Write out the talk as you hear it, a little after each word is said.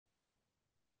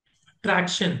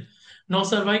Traction. Now,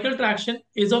 cervical traction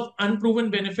is of unproven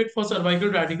benefit for cervical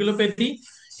radiculopathy.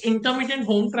 Intermittent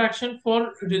home traction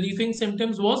for relieving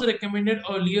symptoms was recommended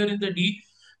earlier in the D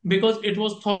because it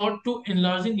was thought to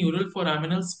enlarge the neural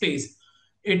foraminal space.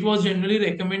 It was generally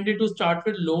recommended to start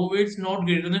with low weights not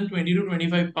greater than 20 to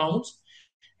 25 pounds.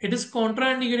 It is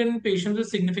contraindicated in patients with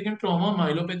significant trauma,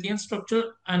 myelopathy, and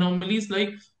structural anomalies like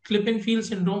Klippin-Feil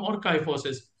syndrome or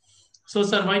kyphosis. So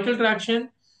cervical traction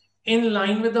in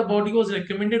line with the body was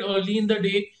recommended early in the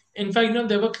day. In fact,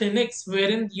 there were clinics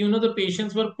wherein the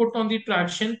patients were put on the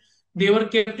traction. They were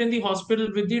kept in the hospital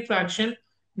with the traction.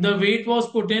 The weight was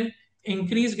put in,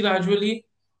 increased gradually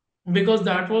because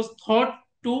that was thought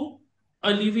to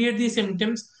alleviate the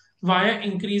symptoms via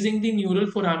increasing the neural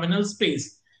foraminal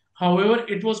space. However,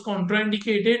 it was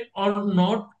contraindicated or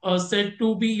not said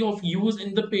to be of use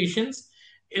in the patients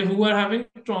who are having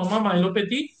trauma,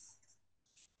 myelopathy,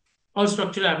 or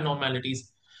structural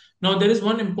abnormalities. Now, there is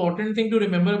one important thing to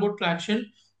remember about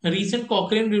traction. Recent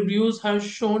Cochrane reviews have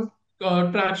shown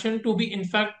traction to be, in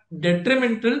fact,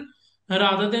 detrimental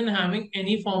rather than having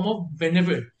any form of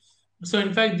benefit. So,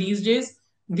 in fact, these days,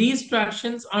 these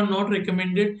tractions are not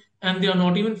recommended and they are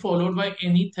not even followed by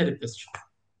any therapist.